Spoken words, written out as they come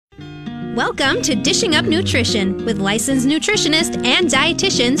Welcome to Dishing Up Nutrition with licensed nutritionists and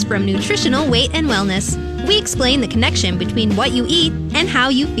dietitians from Nutritional Weight and Wellness. We explain the connection between what you eat and how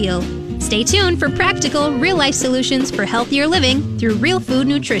you feel. Stay tuned for practical, real-life solutions for healthier living through real food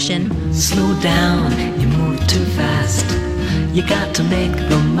nutrition. Slow down, you move too fast. You got to make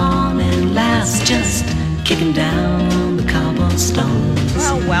the morning last. Just kicking down the cobblestones.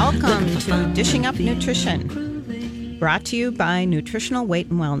 Well, welcome to Dishing Up Nutrition, brought to you by Nutritional Weight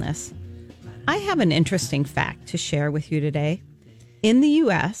and Wellness. I have an interesting fact to share with you today. In the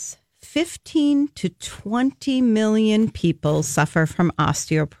U.S., 15 to 20 million people suffer from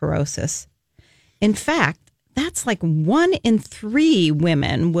osteoporosis. In fact, that's like 1 in 3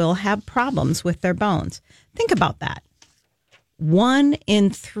 women will have problems with their bones. Think about that. 1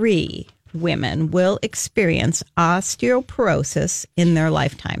 in 3 women will experience osteoporosis in their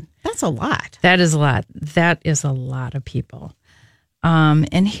lifetime. That's a lot. That is a lot. That is a lot of people.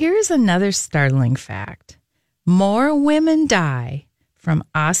 And here's another startling fact. More women die from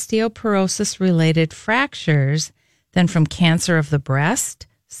osteoporosis-related fractures than from cancer of the breast,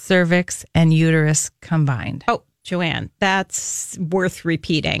 cervix, and uterus combined. Oh, Joanne, that's worth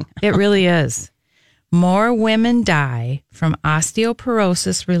repeating. It really is. More women die from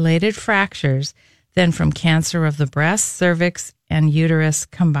osteoporosis-related fractures than from cancer of the breast, cervix, and uterus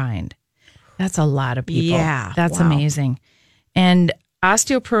combined. That's a lot of people. Yeah. That's wow. amazing. And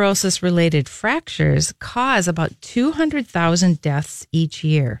osteoporosis-related fractures cause about 200,000 deaths each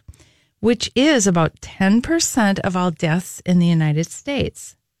year, which is about 10% of all deaths in the United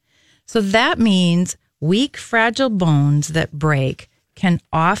States. So that means weak, fragile bones that break can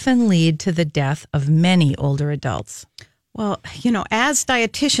often lead to the death of many older adults. Well, as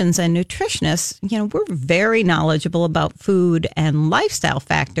dietitians and nutritionists, we're very knowledgeable about food and lifestyle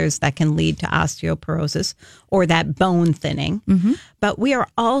factors that can lead to osteoporosis or that bone thinning. Mm-hmm. But we are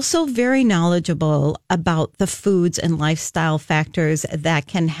also very knowledgeable about the foods and lifestyle factors that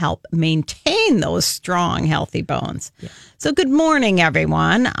can help maintain those strong, healthy bones. Yeah. So good morning,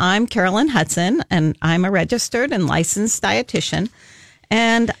 everyone. I'm Carolyn Hudson, and I'm a registered and licensed dietitian.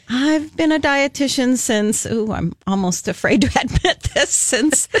 And I've been a dietitian since, I'm almost afraid to admit this,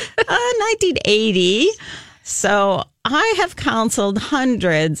 since 1980. So I have counseled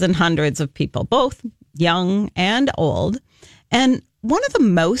hundreds and hundreds of people, both young and old. And one of the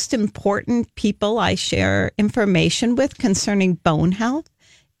most important people I share information with concerning bone health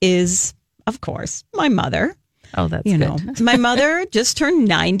is, of course, my mother. Oh, that's good. My mother just turned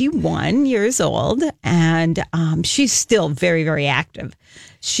 91 years old, and she's still very, very active.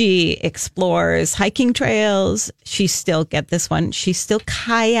 She explores hiking trails. She still, get this one, she still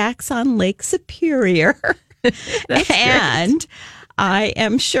kayaks on Lake Superior. And I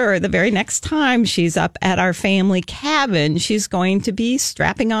am sure the very next time she's up at our family cabin, she's going to be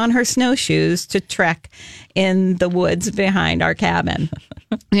strapping on her snowshoes to trek in the woods behind our cabin.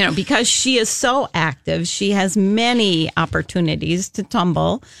 Because she is so active, she has many opportunities to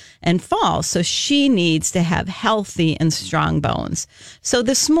tumble and fall. So she needs to have healthy and strong bones. So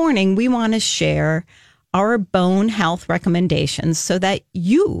this morning, we want to share our bone health recommendations so that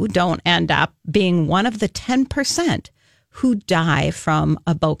you don't end up being one of the 10% who die from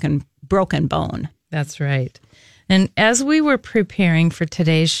a broken bone. That's right. And as we were preparing for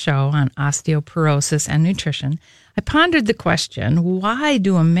today's show on osteoporosis and nutrition, I pondered the question, why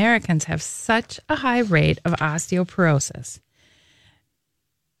do Americans have such a high rate of osteoporosis?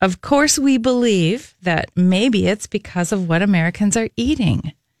 Of course, we believe that maybe it's because of what Americans are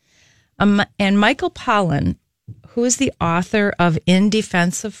eating. And Michael Pollan, who is the author of In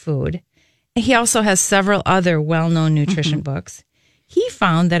Defense of Food, he also has several other well-known nutrition books. He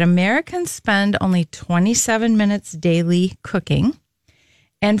found that Americans spend only 27 minutes daily cooking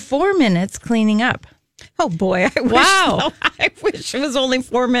and 4 minutes cleaning up. Oh, boy. I wish it was only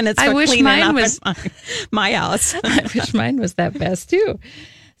 4 minutes for cleaning up at my house. I wish mine was that fast, too.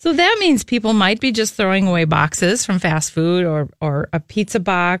 So that means people might be just throwing away boxes from fast food or a pizza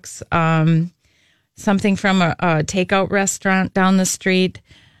box, something from a takeout restaurant down the street.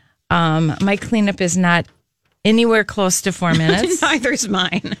 My cleanup is not anywhere close to 4 minutes. Neither's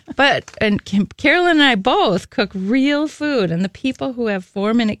mine. And Carolyn and I both cook real food, and the people who have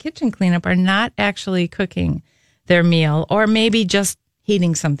 4-minute kitchen cleanup are not actually cooking their meal or maybe just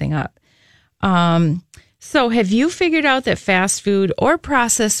heating something up. So have you figured out that fast food or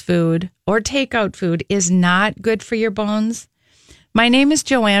processed food or takeout food is not good for your bones? My name is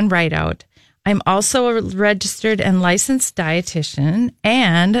Joanne Rideout. I'm also a registered and licensed dietitian,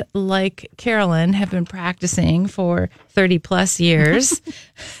 and like Carolyn, have been practicing for 30 plus years.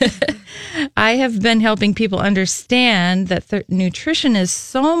 I have been helping people understand that nutrition is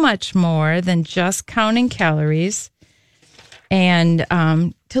so much more than just counting calories and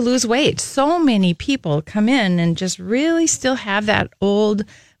to lose weight. So many people come in and just really still have that old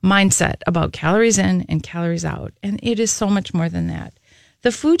mindset about calories in and calories out, and it is so much more than that.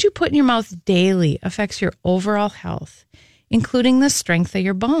 The food you put in your mouth daily affects your overall health, including the strength of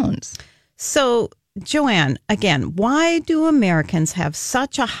your bones. So, Joanne, again, why do Americans have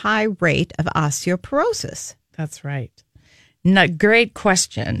such a high rate of osteoporosis? That's right. Great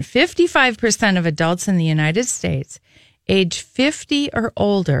question. 55% of adults in the United States, age 50 or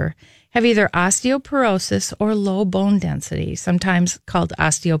older, have either osteoporosis or low bone density, sometimes called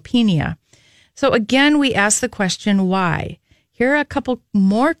osteopenia. So again, we ask the question, why? Here are a couple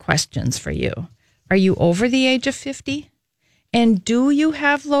more questions for you. Are you over the age of 50? And do you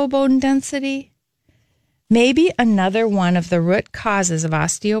have low bone density? Maybe another one of the root causes of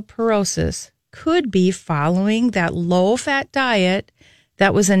osteoporosis could be following that low-fat diet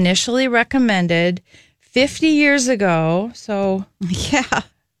that was initially recommended 50 years ago. So yeah,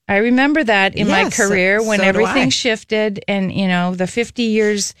 I remember that in my career when so everything shifted, and the 50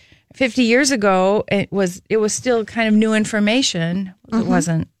 years ago, it was still kind of new information. It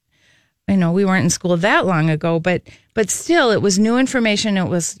wasn't, we weren't in school that long ago, but still it was new information. It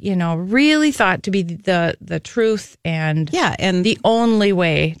was, really thought to be the truth and the only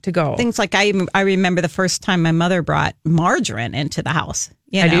way to go. Things like I remember the first time my mother brought margarine into the house.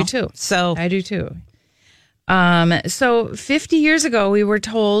 I do too. So I do too. So 50 years ago, we were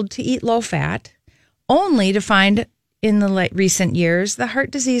told to eat low fat, only to find in the recent years, the heart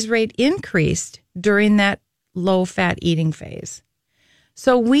disease rate increased during that low-fat eating phase.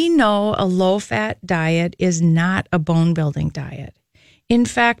 So we know a low-fat diet is not a bone-building diet. In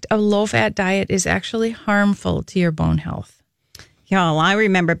fact, a low-fat diet is actually harmful to your bone health. Yeah, well, I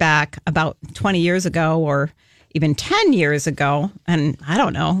remember back about 20 years ago or even 10 years ago, and I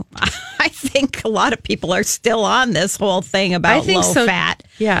don't know, I think a lot of people are still on this whole thing about low fat.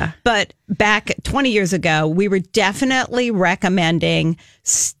 Yeah. But back 20 years ago, we were definitely recommending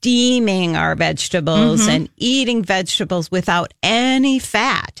steaming our vegetables and eating vegetables without any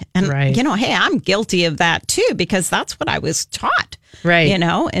fat. And, hey, I'm guilty of that too, because that's what I was taught,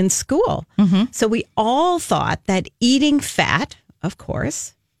 in school. So we all thought that eating fat, of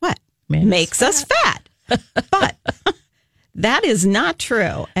course, makes us fat. But that is not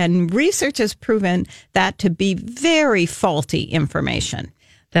true. And research has proven that to be very faulty information.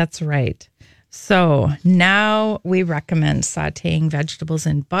 That's right. So now we recommend sauteing vegetables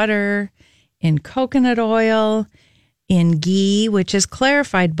in butter, in coconut oil, in ghee, which is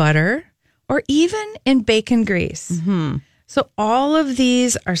clarified butter, or even in bacon grease. So all of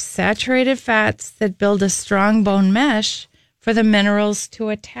these are saturated fats that build a strong bone mesh for the minerals to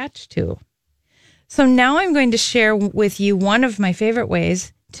attach to. So now I'm going to share with you one of my favorite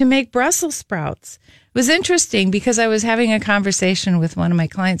ways to make Brussels sprouts. It was interesting because I was having a conversation with one of my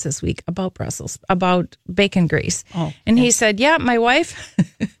clients this week about about bacon grease. And he said, my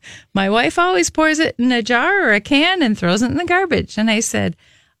wife always pours it in a jar or a can and throws it in the garbage. And I said,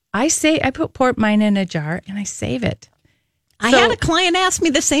 I put mine in a jar and I save it. I had a client ask me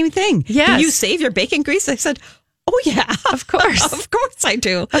the same thing. Yes. Do you save your bacon grease? I said, oh, yeah. Of course. Of course I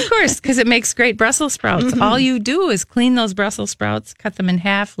do. Of course, because it makes great Brussels sprouts. All you do is clean those Brussels sprouts, cut them in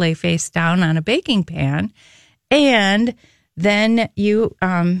half, lay face down on a baking pan, and then you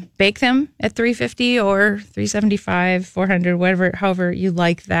bake them at 350 or 375, 400, whatever, however you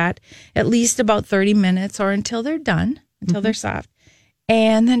like that, at least about 30 minutes or until they're done, until they're soft.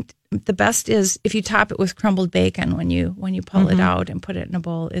 And then the best is if you top it with crumbled bacon when you pull it out and put it in a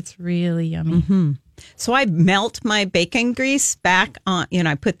bowl. It's really yummy. So I melt my bacon grease back on,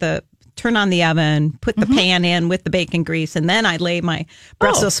 I turn on the oven, put the pan in with the bacon grease, and then I lay my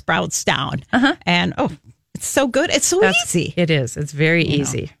Brussels sprouts down. And it's so good. It's so easy. It is. It's very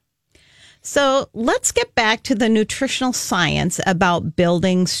easy. So let's get back to the nutritional science about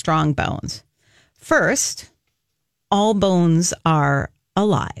building strong bones. First, all bones are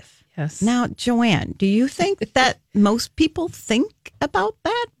alive. Yes. Now, Joanne, do you think that most people think about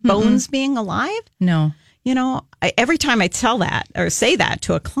that, bones being alive? No. Every time I tell that or say that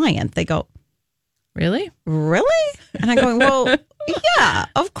to a client, they go, Really? And I'm going, well, yeah,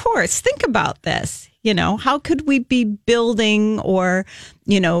 of course. Think about this. How could we be building or,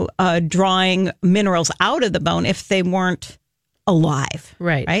 drawing minerals out of the bone if they weren't alive?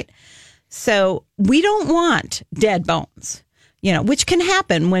 Right. So we don't want dead bones. which can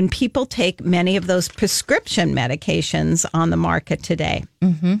happen when people take many of those prescription medications on the market today.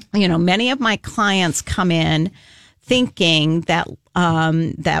 Many of my clients come in thinking that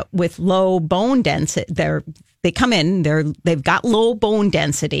that with low bone density, they've got low bone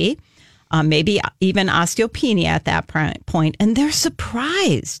density, maybe even osteopenia at that point, and they're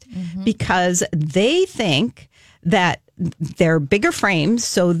surprised because they think that they're bigger frames,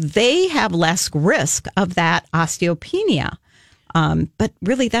 so they have less risk of that osteopenia. But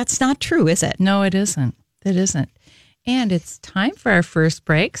really, that's not true, is it? No, it isn't. It isn't. And it's time for our first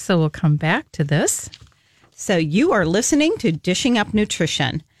break, so we'll come back to this. So you are listening to Dishing Up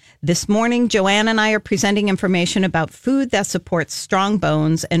Nutrition. This morning, Joanne and I are presenting information about food that supports strong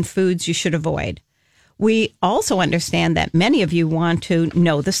bones and foods you should avoid. We also understand that many of you want to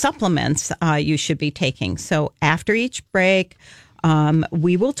know the supplements you should be taking. So after each break,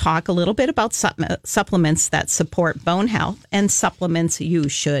 we will talk a little bit about supplements that support bone health and supplements you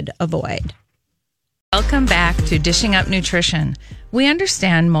should avoid. Welcome back to Dishing Up Nutrition. We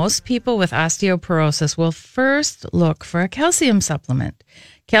understand most people with osteoporosis will first look for a calcium supplement.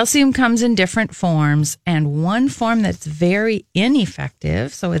 Calcium comes in different forms, and one form that's very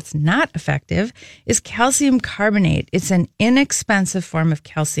ineffective, so it's not effective, is calcium carbonate. It's an inexpensive form of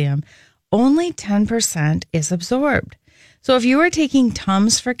calcium. Only 10% is absorbed. So if you are taking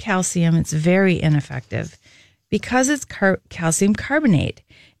Tums for calcium, it's very ineffective because it's calcium carbonate.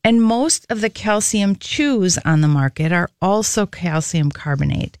 And most of the calcium chews on the market are also calcium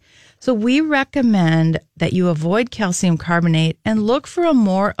carbonate. So we recommend that you avoid calcium carbonate and look for a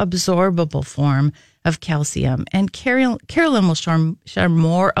more absorbable form of calcium. And Carolyn will share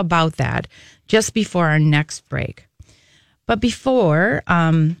more about that just before our next break. But before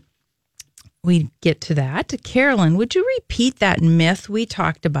we get to that, Carolyn, would you repeat that myth we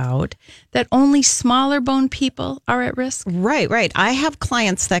talked about that only smaller bone people are at risk? Right. I have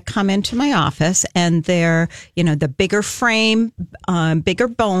clients that come into my office and they're, the bigger frame, bigger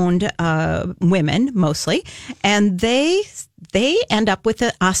boned women mostly, and they end up with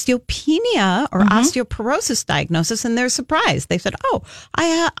an osteopenia or osteoporosis diagnosis, and they're surprised. They said,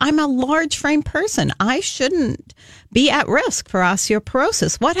 I'm a large frame person. I shouldn't be at risk for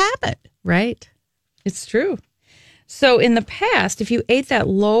osteoporosis. What happened? Right. It's true. So in the past, if you ate that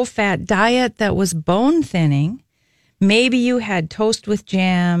low-fat diet that was bone thinning, maybe you had toast with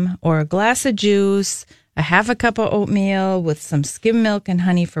jam or a glass of juice, a half a cup of oatmeal with some skim milk and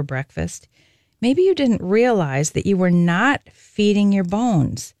honey for breakfast. Maybe you didn't realize that you were not feeding your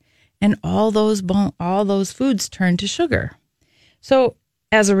bones, and all those foods turned to sugar. So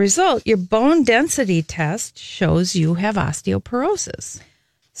as a result, your bone density test shows you have osteoporosis.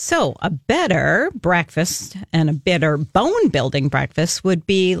 So a better breakfast and a better bone building breakfast would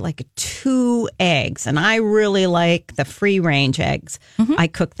be like 2 eggs. And I really like the free range eggs. I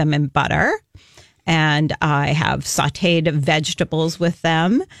cook them in butter and I have sauteed vegetables with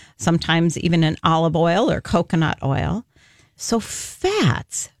them, sometimes even in olive oil or coconut oil. So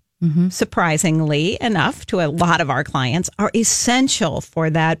fats, surprisingly enough to a lot of our clients, are essential for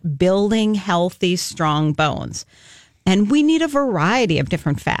that building healthy, strong bones. And we need a variety of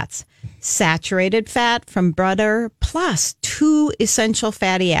different fats. Saturated fat from butter plus 2 essential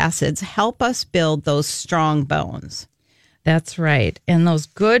fatty acids help us build those strong bones. That's right. And those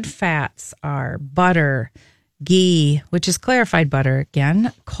good fats are butter, ghee, which is clarified butter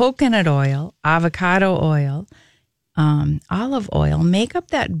again, coconut oil, avocado oil, olive oil make up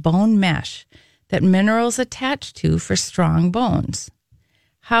that bone mesh that minerals attach to for strong bones.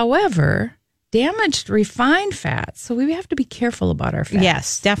 However, damaged refined fats, so we have to be careful about our fats.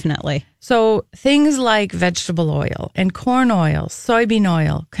 Yes, definitely. So things like vegetable oil and corn oil, soybean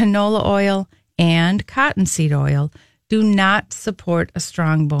oil, canola oil, and cottonseed oil do not support a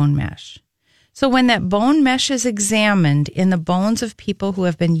strong bone mesh. So when that bone mesh is examined in the bones of people who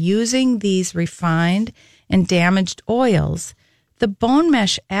have been using these refined and damaged oils, the bone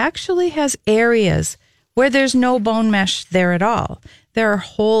mesh actually has areas where there's no bone mesh there at all. There are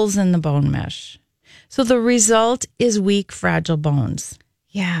holes in the bone mesh. So the result is weak, fragile bones.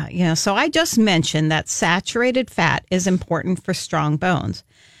 Yeah. So I just mentioned that saturated fat is important for strong bones.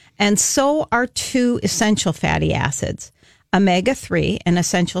 And so are 2 essential fatty acids. Omega-3, an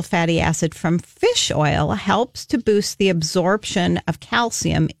essential fatty acid from fish oil, helps to boost the absorption of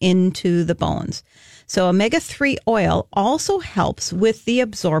calcium into the bones. So omega-3 oil also helps with the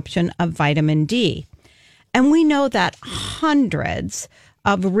absorption of vitamin D. And we know that hundreds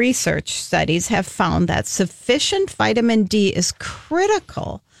of research studies have found that sufficient vitamin D is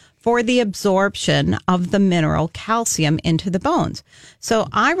critical for the absorption of the mineral calcium into the bones. So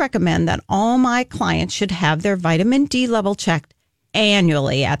I recommend that all my clients should have their vitamin D level checked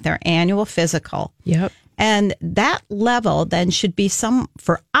annually at their annual physical. Yep. And that level then should be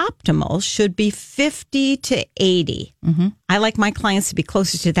for optimal should be 50 to 80. Mm-hmm. I like my clients to be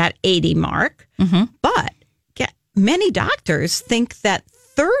closer to that 80 mark. Mm-hmm. But many doctors think that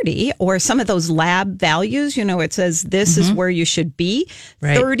 30 or some of those lab values, it says this is where you should be.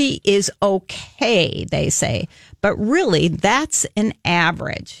 Right. 30 is okay, they say. But really, that's an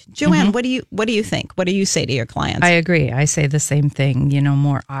average. Joanne, what do you think? What do you say to your clients? I agree. I say the same thing,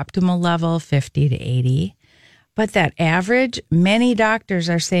 more optimal level, 50 to 80. But that average, many doctors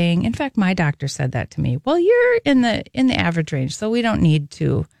are saying, in fact, my doctor said that to me. Well, you're in the average range, so we don't need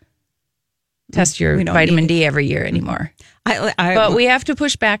to test your vitamin D every year anymore. But we have to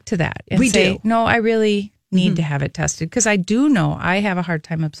push back to that and say, no, I really need to have it tested because I do know I have a hard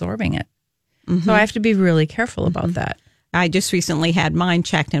time absorbing it. Mm-hmm. So I have to be really careful about that. I just recently had mine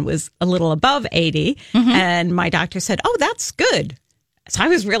checked and it was a little above 80. And my doctor said, oh, that's good. So I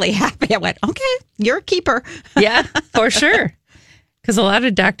was really happy. I went, okay, you're a keeper. Yeah, for sure. Because a lot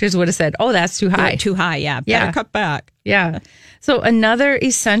of doctors would have said, oh, that's too high. Too high, yeah. Better cut back. Yeah. So another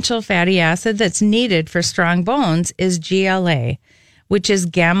essential fatty acid that's needed for strong bones is GLA, which is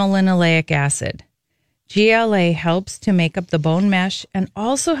gamma-linoleic acid. GLA helps to make up the bone mesh and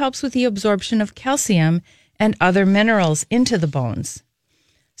also helps with the absorption of calcium and other minerals into the bones.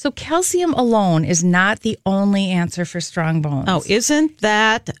 So calcium alone is not the only answer for strong bones. Oh, isn't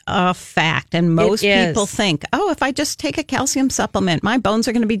that a fact? And most people think, oh, if I just take a calcium supplement, my bones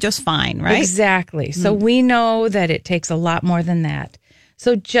are going to be just fine, right? Exactly. So we know that it takes a lot more than that.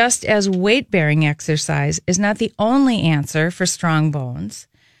 So just as weight-bearing exercise is not the only answer for strong bones,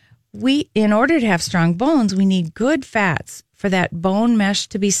 in order to have strong bones, we need good fats for that bone mesh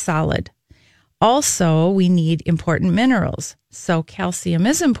to be solid. Also, we need important minerals. So calcium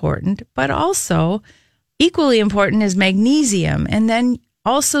is important, but also equally important is magnesium and then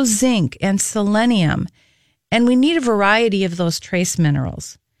also zinc and selenium. And we need a variety of those trace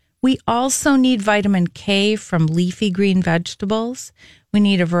minerals. We also need vitamin K from leafy green vegetables. We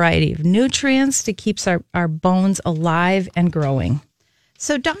need a variety of nutrients to keep our bones alive and growing.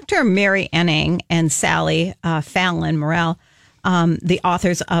 So Dr. Mary Enning and Sally Fallon Morell, the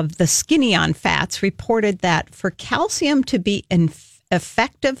authors of The Skinny on Fats, reported that for calcium to be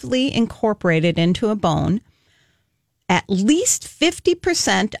effectively incorporated into a bone, at least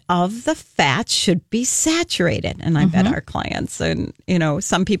 50% of the fats should be saturated. And I bet our clients and,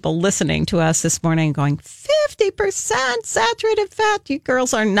 some people listening to us this morning going, 50% saturated fat? You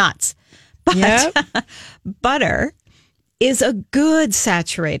girls are nuts. But butter is a good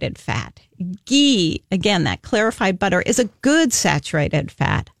saturated fat. Ghee, again, that clarified butter is a good saturated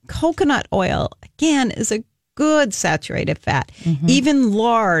fat. Coconut oil, again, is a good saturated fat. Even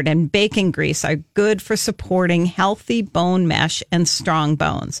lard and bacon grease are good for supporting healthy bone mesh and strong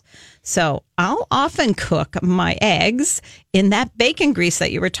bones. So I'll often cook my eggs in that bacon grease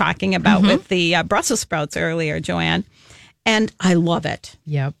that you were talking about with the Brussels sprouts earlier, Joanne. And I love it.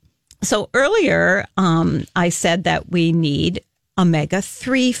 Yep. So earlier, I said that we need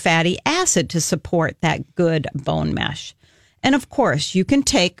omega-3 fatty acid to support that good bone mesh. And of course, you can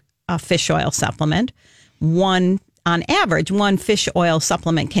take a fish oil supplement. On average, one fish oil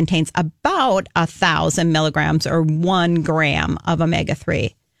supplement contains about 1,000 milligrams or 1 gram of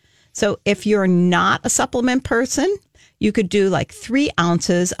omega-3. So if you're not a supplement person, you could do like 3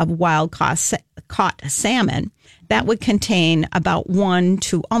 ounces of wild-caught salmon. That would contain about 1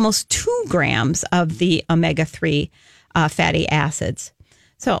 to almost 2 grams of the omega-3 fatty acids.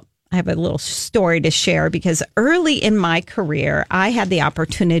 So I have a little story to share because early in my career, I had the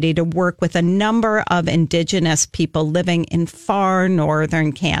opportunity to work with a number of Indigenous people living in far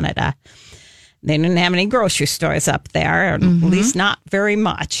northern Canada. They didn't have any grocery stores up there, at least not very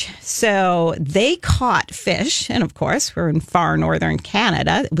much. So they caught fish. And of course, we're in far northern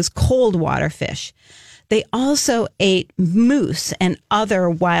Canada. It was cold water fish. They also ate moose and other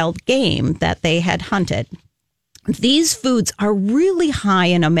wild game that they had hunted. These foods are really high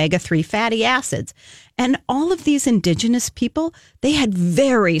in omega-3 fatty acids. And all of these Indigenous people, they had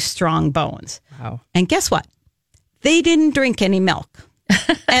very strong bones. Wow. And guess what? They didn't drink any milk.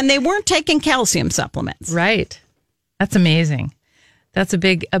 And they weren't taking calcium supplements. Right. That's amazing. That's a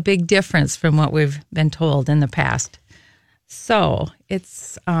big difference from what we've been told in the past. So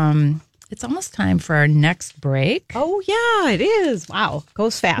it's almost time for our next break. Oh, yeah, it is. Wow.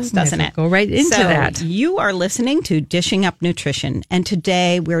 Goes fast, doesn't it? Go right into that. You are listening to Dishing Up Nutrition, and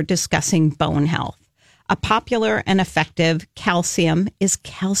today we're discussing bone health. A popular and effective calcium is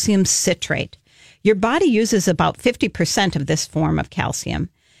calcium citrate. Your body uses about 50% of this form of calcium.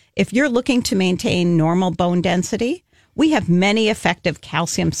 If you're looking to maintain normal bone density, we have many effective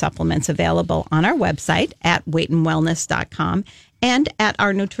calcium supplements available on our website at weightandwellness.com and at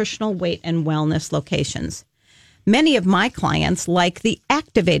our nutritional weight and wellness locations. Many of my clients like the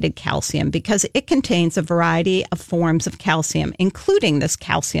activated calcium because it contains a variety of forms of calcium, including this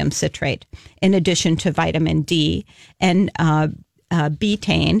calcium citrate, in addition to vitamin D and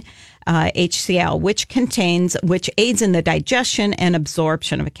betaine, HCl, which aids in the digestion and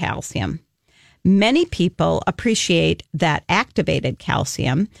absorption of calcium. Many people appreciate that activated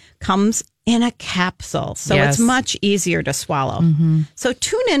calcium comes in a capsule, so Yes. it's much easier to swallow. So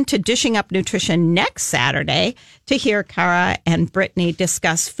tune in to Dishing Up Nutrition next Saturday to hear Cara and Brittany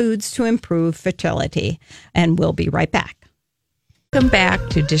discuss foods to improve fertility, and we'll be right back. Welcome back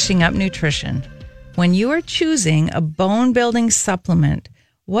to Dishing Up Nutrition. When you are choosing a bone-building supplement,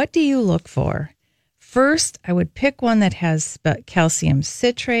 what do you look for? First, I would pick one that has calcium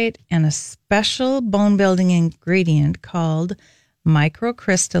citrate and a special bone-building ingredient called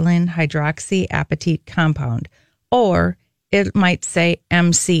microcrystalline hydroxyapatite compound, or it might say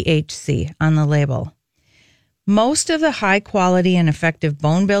MCHC on the label. Most of the high-quality and effective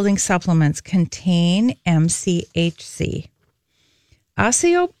bone-building supplements contain MCHC.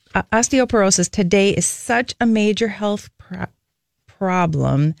 Osteoporosis today is such a major health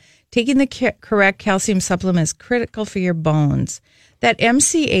problem. Taking the correct calcium supplement is critical for your bones. That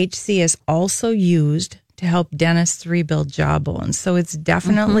MCHC is also used to help dentists rebuild jaw bones. So it's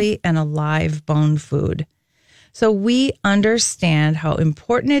definitely an alive bone food. So we understand how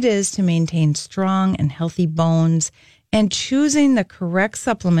important it is to maintain strong and healthy bones, and choosing the correct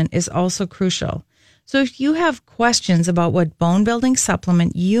supplement is also crucial. So if you have questions about what bone building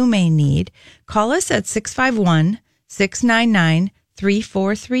supplement you may need, call us at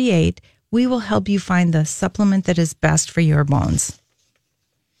 651-699-3438. We will help you find the supplement that is best for your bones.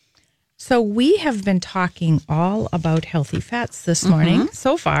 So we have been talking all about healthy fats this morning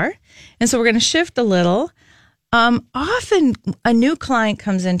so far. And so we're going to shift a little. Often a new client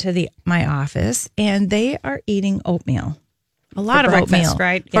comes into my office and they are eating oatmeal. A lot of oatmeal,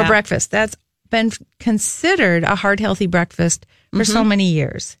 right? For breakfast. That's been considered a heart healthy breakfast for so many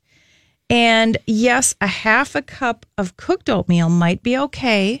years. And yes, a half a cup of cooked oatmeal might be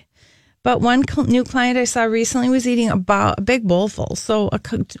okay. But one new client I saw recently was eating about a big bowlful, so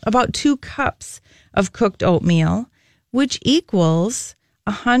about 2 cups of cooked oatmeal, which equals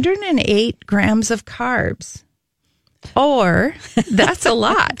 108 grams of carbs. Or, that's a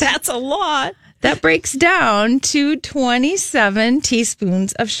lot. That's a lot. That breaks down to 27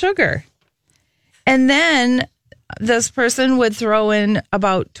 teaspoons of sugar. And then this person would throw in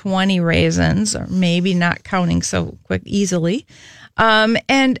about 20 raisins, or maybe not counting so easily,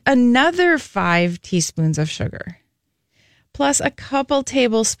 and another 5 teaspoons of sugar, plus a couple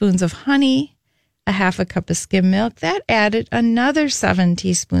tablespoons of honey, a half a cup of skim milk. That added another 7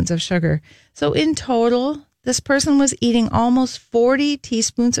 teaspoons of sugar. So in total, this person was eating almost 40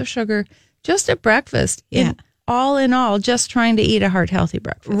 teaspoons of sugar just at breakfast. All in all, just trying to eat a heart-healthy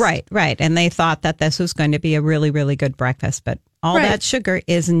breakfast. Right. And they thought that this was going to be a really, really good breakfast, but all that sugar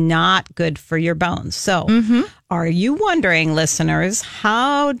is not good for your bones. So are you wondering, listeners,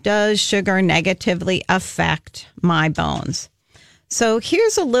 how does sugar negatively affect my bones? So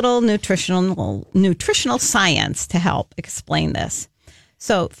here's a little nutritional science to help explain this.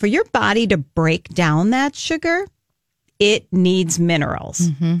 So for your body to break down that sugar, it needs minerals.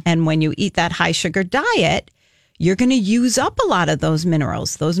 And when you eat that high sugar diet, you're going to use up a lot of those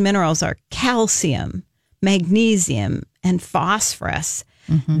minerals. Those minerals are calcium, magnesium, and phosphorus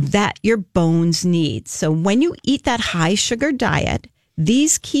that your bones need. So when you eat that high sugar diet,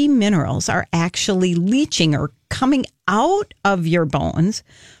 these key minerals are actually leaching or coming out of your bones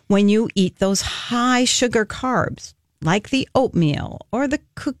when you eat those high sugar carbs, like the oatmeal or the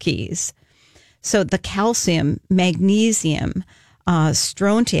cookies. So the calcium, magnesium,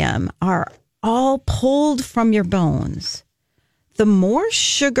 strontium are all pulled from your bones. The more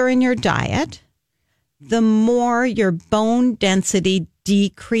sugar in your diet, the more your bone density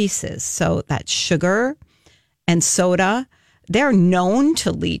decreases. So that sugar and soda, they're known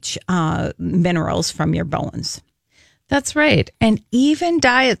to leach minerals from your bones. That's right. And even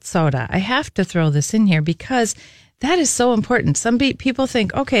diet soda. I have to throw this in here because that is so important. Some people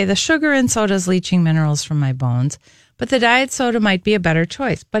think, okay, the sugar in soda is leaching minerals from my bones, but the diet soda might be a better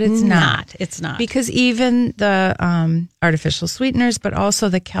choice, but it's not. It's not. Because even the artificial sweeteners, but also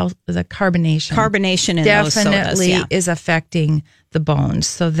the carbonation. Carbonation in definitely those sodas, is affecting the bones.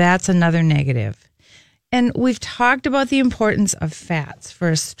 So that's another negative. And we've talked about the importance of fats for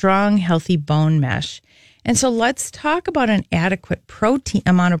a strong, healthy bone mesh. And so let's talk about an adequate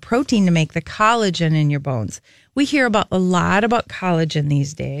amount of protein to make the collagen in your bones. We hear a lot about collagen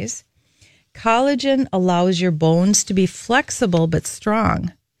these days. Collagen allows your bones to be flexible but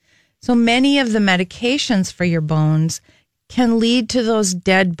strong. So many of the medications for your bones can lead to those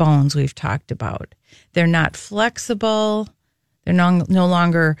dead bones we've talked about. They're not flexible. They're no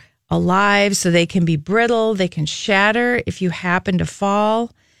longer alive, so they can be brittle. They can shatter if you happen to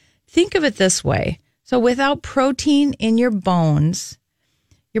fall. Think of it this way. So without protein in your bones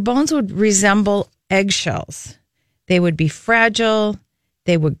would resemble eggshells. They would be fragile.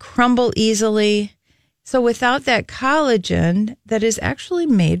 They would crumble easily. So without that collagen that is actually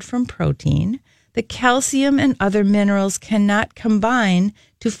made from protein, the calcium and other minerals cannot combine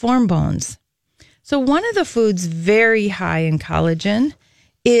to form bones. So one of the foods very high in collagen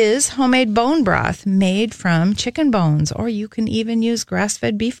is homemade bone broth made from chicken bones, or you can even use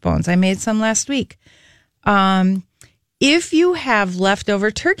grass-fed beef bones. I made some last week. If you have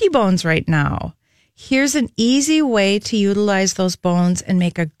leftover turkey bones right now, here's an easy way to utilize those bones and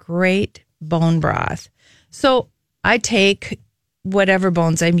make a great bone broth. So I take whatever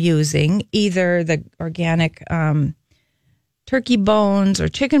bones I'm using, either the organic turkey bones or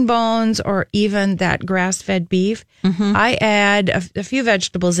chicken bones or even that grass-fed beef. Mm-hmm. I add a few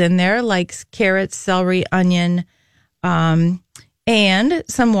vegetables in there like carrots, celery, onion, and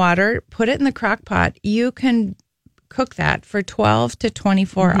some water. Put it in the crock pot. You can cook that for 12 to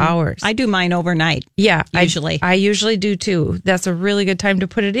 24 hours. I do mine overnight. Yeah, usually. I usually do too. That's a really good time to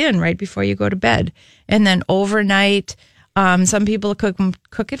put it in right before you go to bed. And then overnight, some people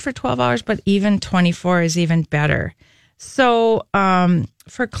cook it for 12 hours, but even 24 is even better. So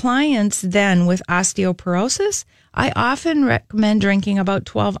for clients then with osteoporosis, I often recommend drinking about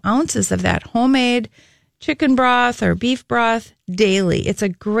 12 ounces of that homemade chicken broth or beef broth daily. It's a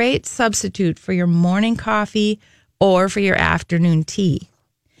great substitute for your morning coffee or for your afternoon tea.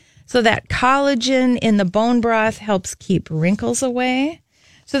 So that collagen in the bone broth helps keep wrinkles away.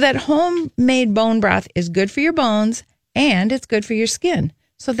 So that homemade bone broth is good for your bones and it's good for your skin.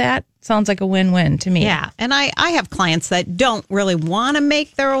 So that sounds like a win-win to me. Yeah. And I have clients that don't really want to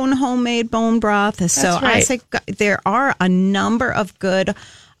make their own homemade bone broth. So right. I say there are a number of good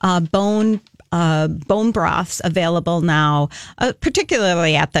bone broths available now,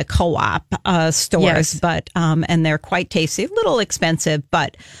 particularly at the co-op stores. Yes. But and they're quite tasty, a little expensive,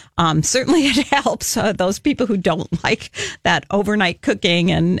 but certainly it helps those people who don't like that overnight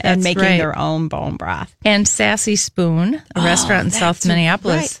cooking and making right. their own bone broth. And Sassy Spoon, a restaurant in South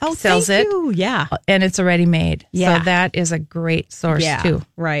Minneapolis, right. sells it. Yeah, and it's already made. Yeah. So that is a great source too.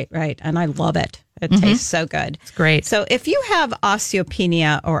 Right. And I love it. It tastes so good. It's great. So if you have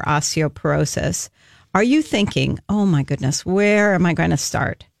osteopenia or osteoporosis, are you thinking, oh my goodness, where am I going to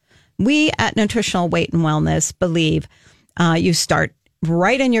start? We at Nutritional Weight and Wellness believe you start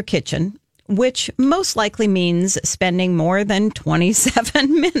right in your kitchen, which most likely means spending more than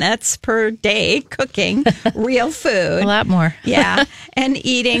 27 minutes per day cooking real food. A lot more. Yeah. And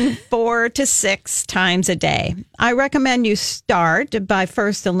eating 4 to 6 times a day. I recommend you start by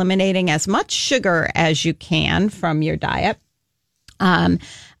first eliminating as much sugar as you can from your diet.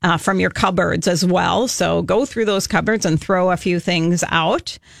 From your cupboards as well. So go through those cupboards and throw a few things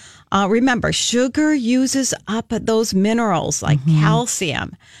out. Remember, sugar uses up those minerals like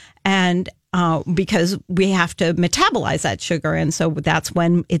calcium, and because we have to metabolize that sugar. And so that's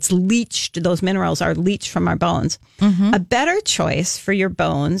when it's leached. Those minerals are leached from our bones. A better choice for your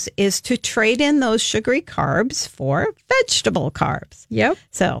bones is to trade in those sugary carbs for vegetable carbs. Yep.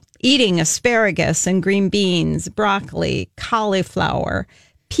 So eating asparagus and green beans, broccoli, cauliflower,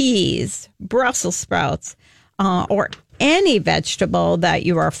 peas, Brussels sprouts, or any vegetable that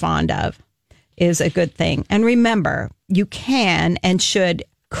you are fond of is a good thing. And remember, you can and should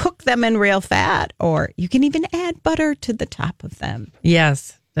cook them in real fat, or you can even add butter to the top of them.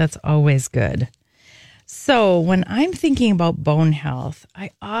 Yes, that's always good. So when I'm thinking about bone health,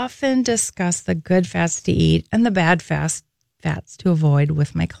 I often discuss the good fats to eat and the bad fats to avoid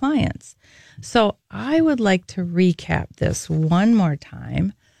with my clients. So I would like to recap this one more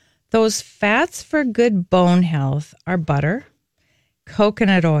time. Those fats for good bone health are butter,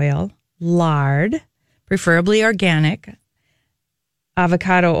 coconut oil, lard, preferably organic,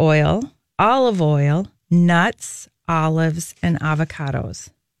 avocado oil, olive oil, nuts, olives, and avocados.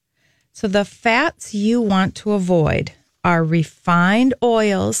 So the fats you want to avoid are refined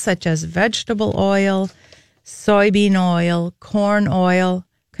oils such as vegetable oil, soybean oil, corn oil,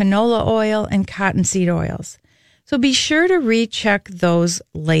 canola oil, and cottonseed oils. So be sure to recheck those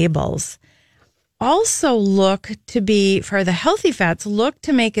labels. also look to be, for the healthy fats, look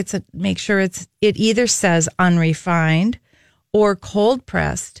to make sure it either says unrefined or cold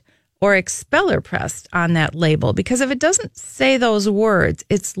pressed or expeller pressed on that label, because if it doesn't say those words,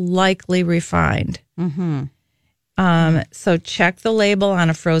 it's likely refined. So check the label on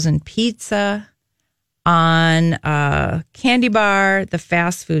a frozen pizza, on a candy bar, the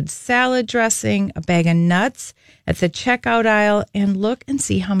fast food salad dressing, a bag of nuts at the checkout aisle, and look and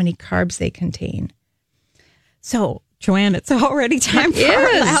see how many carbs they contain. So, Joanne, it's already time for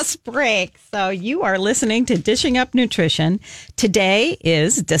our last break. So you are listening to Dishing Up Nutrition. Today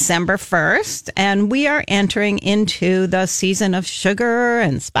is December 1st, and we are entering into the season of sugar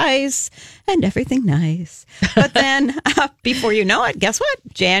and spice and everything nice. But then, before you know it, guess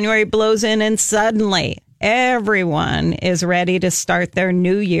what? January blows in, and suddenly everyone is ready to start their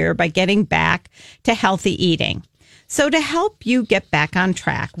new year by getting back to healthy eating. So to help you get back on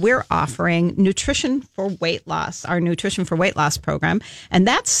track, we're offering Nutrition for Weight Loss, our Nutrition for Weight Loss program, and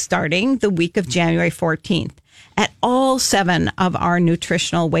that's starting the week of January 14th at all 7 of our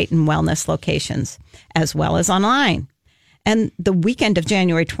nutritional weight and wellness locations, as well as online. And the weekend of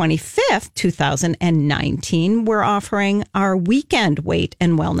January 25th, 2019, we're offering our weekend weight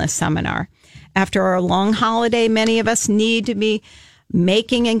and wellness seminar. After our long holiday, many of us need to be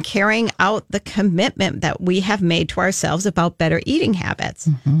making and carrying out the commitment that we have made to ourselves about better eating habits.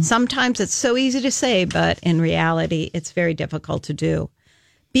 Sometimes it's so easy to say, but in reality, it's very difficult to do.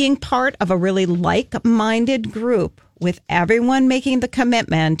 Being part of a really like-minded group with everyone making the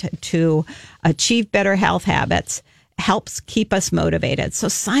commitment to achieve better health habits helps keep us motivated. So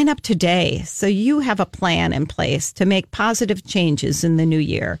sign up today so you have a plan in place to make positive changes in the new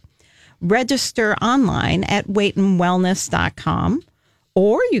year. Register online at weightandwellness.com.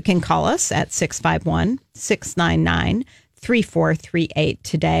 Or you can call us at 651-699-3438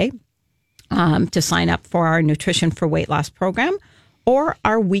 today to sign up for our Nutrition for Weight Loss program or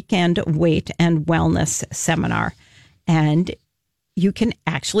our weekend weight and wellness seminar. And you can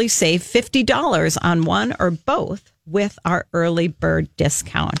actually save $50 on one or both with our early bird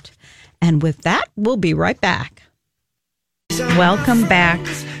discount. And with that, we'll be right back. Welcome back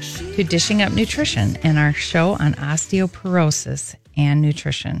to Dishing Up Nutrition and our show on osteoporosis and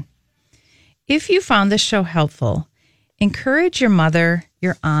nutrition. If you found this show helpful, encourage your mother,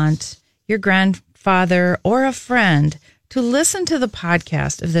 your aunt, your grandfather, or a friend to listen to the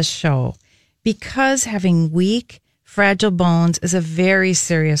podcast of this show, because having weak, fragile bones is a very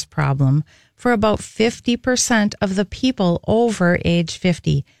serious problem for about 50% of the people over age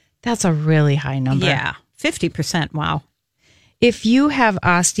 50. That's a really high number. Yeah, 50%. Wow. If you have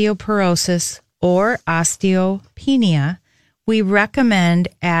osteoporosis or osteopenia, we recommend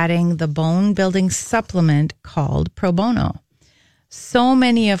adding the bone building supplement called Pro Bono. So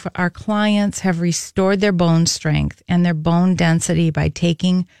many of our clients have restored their bone strength and their bone density by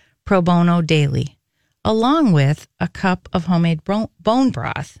taking Pro Bono daily, along with a cup of homemade bone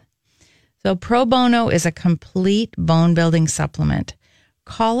broth. So Pro Bono is a complete bone building supplement.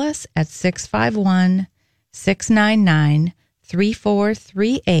 Call us at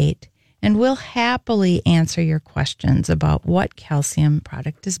 651-699-3438. And we'll happily answer your questions about what calcium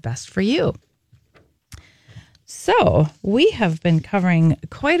product is best for you. So we have been covering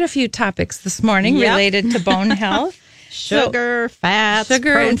quite a few topics this morning related to bone health. Sugar, fats,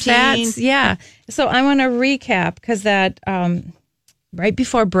 sugar protein. and fats. Yeah. So I want to recap, because that right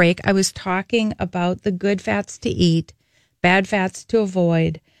before break, I was talking about the good fats to eat, bad fats to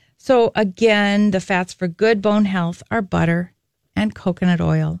avoid. So again, the fats for good bone health are butter and coconut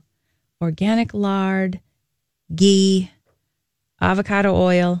oil, organic lard, ghee, avocado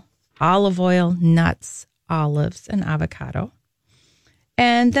oil, olive oil, nuts, olives, and avocado.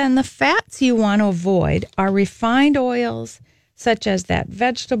 And then the fats you want to avoid are refined oils, such as that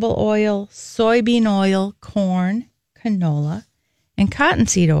vegetable oil, soybean oil, corn, canola, and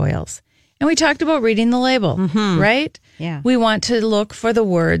cottonseed oils. And we talked about reading the label, right? Yeah. We want to look for the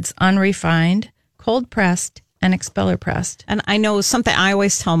words unrefined, cold pressed, and expeller pressed. And I know something I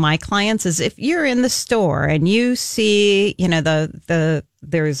always tell my clients is, if you're in the store and you see,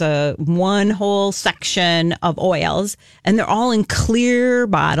 there's a one whole section of oils and they're all in clear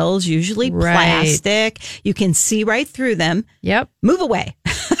bottles, usually plastic. You can see right through them. Yep. Move away.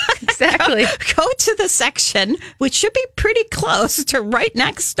 Exactly. Go to the section, which should be pretty close to right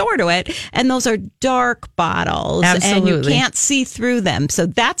next door to it. And those are dark bottles. Absolutely. And you can't see through them. So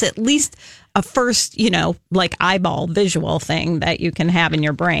that's at least a first, like eyeball visual thing that you can have in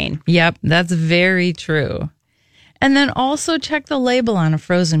your brain. Yep, that's very true. And then also check the label on a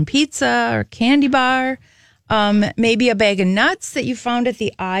frozen pizza or candy bar, maybe a bag of nuts that you found at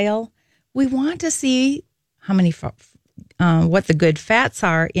the aisle. we want to see how many, what the good fats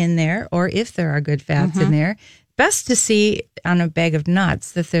are in there, or if there are good fats in there. Best to see on a bag of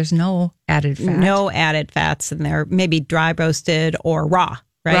nuts that there's no added fat. No added fats in there, maybe dry roasted or raw,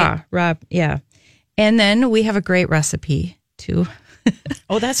 right? Raw, yeah. And then we have a great recipe to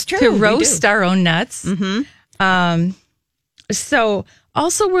Oh, that's true. to roast our own nuts. So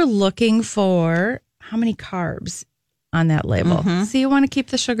also we're looking for how many carbs on that label. So you want to keep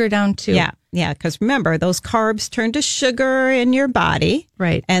the sugar down too. Yeah, because remember, those carbs turn to sugar in your body.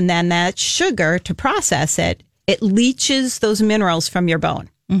 Right. And then that sugar, to process it, it leaches those minerals from your bone.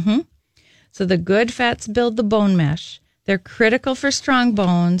 So the good fats build the bone mesh. They're critical for strong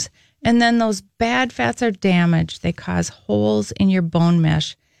bones. And then those bad fats are damaged. They cause holes in your bone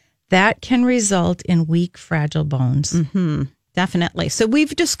mesh. That can result in weak, fragile bones. Definitely. So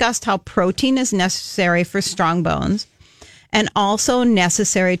we've discussed how protein is necessary for strong bones and also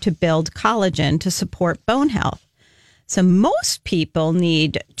necessary to build collagen to support bone health. So most people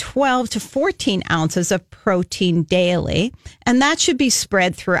need 12 to 14 ounces of protein daily, and that should be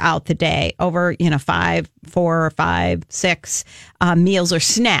spread throughout the day over, 4 or 5, 6 meals or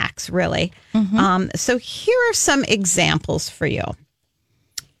snacks, really. So here are some examples for you.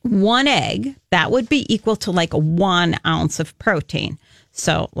 1 egg, that would be equal to like 1 ounce of protein.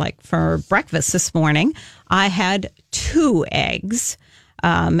 So like for breakfast this morning, I had 2 eggs.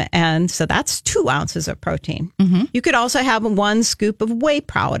 And so that's 2 ounces of protein. You could also have 1 scoop of whey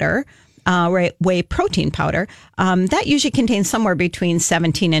powder, whey protein powder. That usually contains somewhere between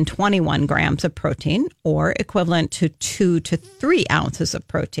 17 and 21 grams of protein, or equivalent to 2 to 3 ounces of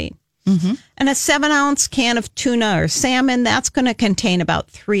protein. And a 7-ounce can of tuna or salmon, that's going to contain about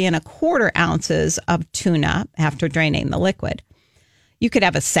 3 1/4 ounces of tuna after draining the liquid. You could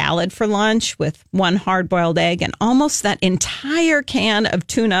have a salad for lunch with 1 hard-boiled egg and almost that entire can of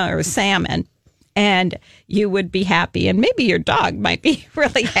tuna or salmon, and you would be happy. And maybe your dog might be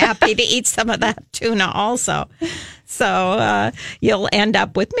really happy to eat some of that tuna also. So you'll end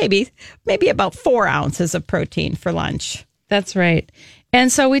up with maybe about 4 ounces of protein for lunch. That's right. And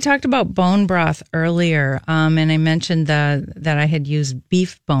so we talked about bone broth earlier, and I mentioned that I had used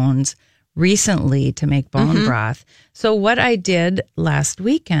beef bones recently to make bone broth. So what I did last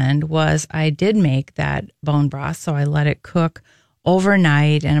weekend was I did make that bone broth. So I let it cook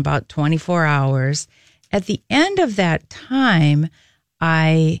overnight in about 24 hours. At the end of that time,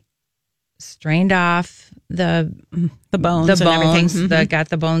 I strained off the bones and everything. got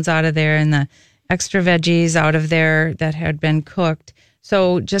the bones out of there and the extra veggies out of there that had been cooked.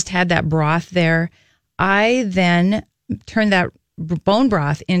 So just had that broth there. I then turned that bone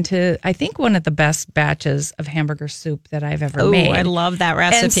broth into, I think, one of the best batches of hamburger soup that I've ever made. Oh, I love that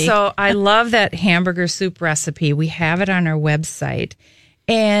recipe. And so I love that hamburger soup recipe. We have it on our website.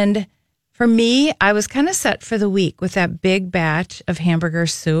 And for me, I was kind of set for the week with that big batch of hamburger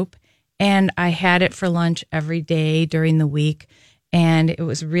soup. And I had it for lunch every day during the week. And it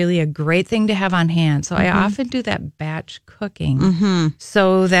was really a great thing to have on hand. So I often do that batch cooking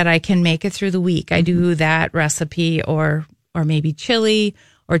so that I can make it through the week. I do that recipe or maybe chili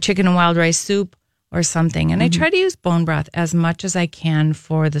or chicken and wild rice soup or something. And I try to use bone broth as much as I can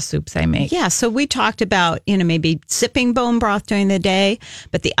for the soups I make. Yeah, so we talked about, maybe sipping bone broth during the day.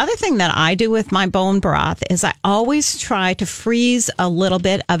 But the other thing that I do with my bone broth is I always try to freeze a little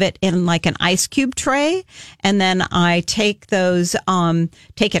bit of it in like an ice cube tray. And then I take those,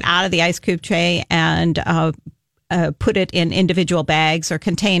 take it out of the ice cube tray and put it in individual bags or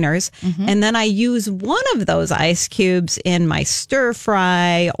containers. And then I use one of those ice cubes in my stir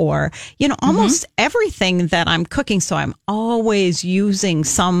fry or, almost everything that I'm cooking. So I'm always using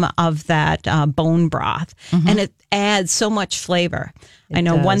some of that bone broth and it adds so much flavor. I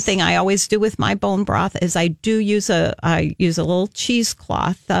know one thing I always do with my bone broth is I use a little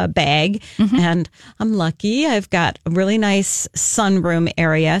cheesecloth bag, and I'm lucky. I've got a really nice sunroom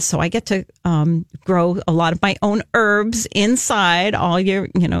area, so I get to grow a lot of my own herbs inside all year,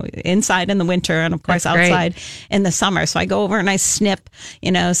 inside in the winter, and of course outside in the summer. So I go over and I snip,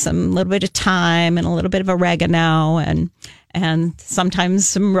 some little bit of thyme and a little bit of oregano and sometimes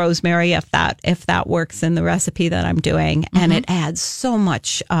some rosemary if that works in the recipe that I'm doing. And it adds so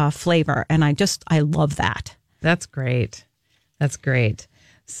much flavor. And I love that. That's great. That's great.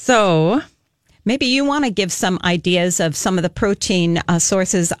 So maybe you want to give some ideas of some of the protein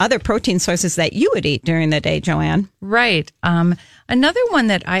sources, other protein sources that you would eat during the day, Joanne. Right. Another one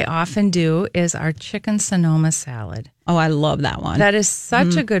that I often do is our chicken Sonoma salad. Oh, I love that one. That is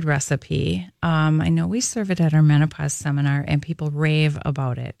such a good recipe. I know we serve it at our menopause seminar and people rave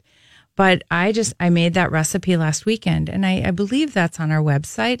about it. But I made that recipe last weekend, and I believe that's on our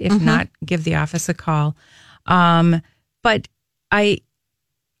website. If not, give the office a call. But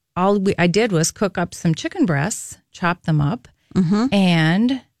all I did was cook up some chicken breasts, chop them up,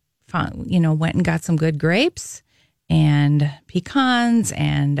 and went and got some good grapes and pecans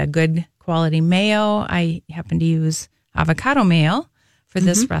and a good quality mayo. I happen to use avocado mayo for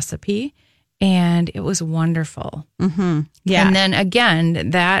this recipe, and it was wonderful. Yeah. And then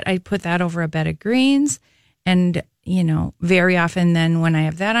again, that I put that over a bed of greens, and very often then when I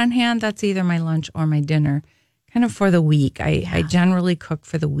have that on hand, that's either my lunch or my dinner, kind of for the week. I generally cook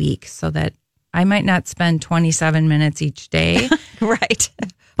for the week so that I might not spend 27 minutes each day. Right.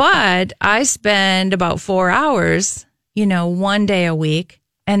 But I spend about 4 hours, one day a week.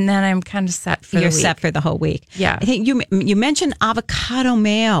 And then I'm kind of set for the week. You're set for the whole week. Yeah. I think you mentioned avocado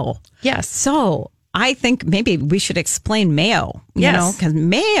mayo. Yes. So I think maybe we should explain mayo, because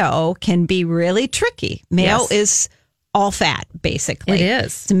mayo can be really tricky. Mayo is all fat, basically. It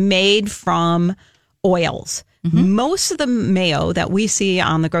is. It's made from oils. Most of the mayo that we see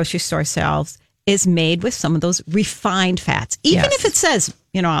on the grocery store shelves is made with some of those refined fats. Even if it says,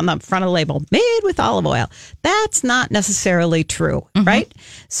 on the front of the label, made with olive oil, that's not necessarily true, right?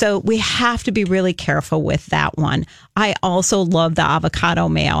 So we have to be really careful with that one. I also love the avocado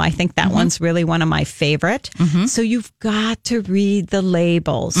mayo. I think that one's really one of my favorite. So you've got to read the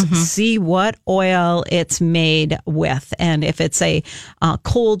labels, see what oil it's made with. And if it's a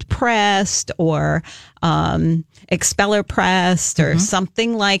cold pressed or expeller pressed or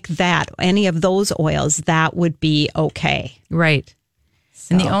something like that, any of those oils, that would be okay. Right.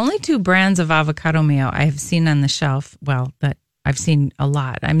 And the only two brands of avocado mayo I have seen on the shelf, that I've seen a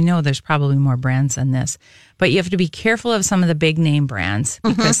lot. I know there's probably more brands than this, but you have to be careful of some of the big name brands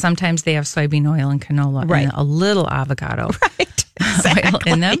because sometimes they have soybean oil and canola and a little avocado oil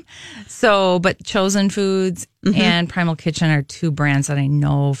in them. So, but Chosen Foods and Primal Kitchen are two brands that I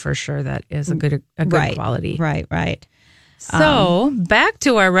know for sure that is a good quality. Right. So back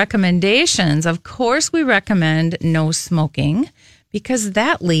to our recommendations. Of course, we recommend no smoking, because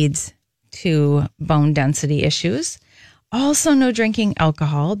that leads to bone density issues. Also, no drinking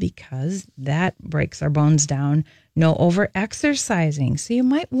alcohol, because that breaks our bones down. No over-exercising. So you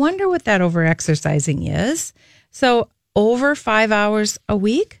might wonder what that over-exercising is. So over 5 hours a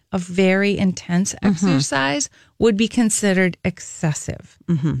week of very intense exercise would be considered excessive.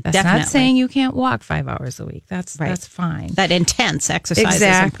 That's Definitely. not saying you can't walk 5 hours a week. That's fine. That intense exercise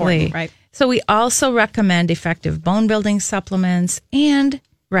is important, right? So we also recommend effective bone building supplements and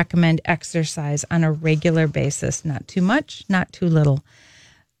recommend exercise on a regular basis. Not too much, not too little.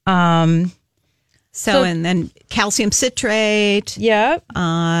 So and then calcium citrate. Yeah.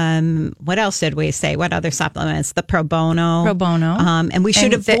 What else did we say? What other supplements? The pro bono. And we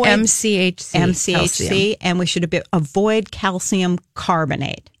should avoid the MCHC. Calcium. And we should avoid calcium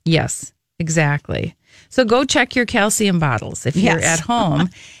carbonate. Yes, exactly. So go check your calcium bottles if you're at home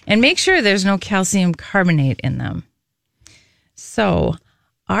and make sure there's no calcium carbonate in them. So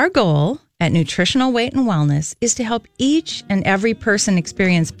our goal at Nutritional Weight and Wellness is to help each and every person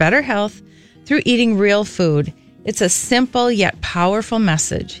experience better health through eating real food. It's a simple yet powerful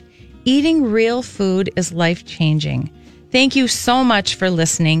message. Eating real food is life-changing. Thank you so much for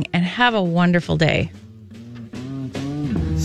listening and have a wonderful day.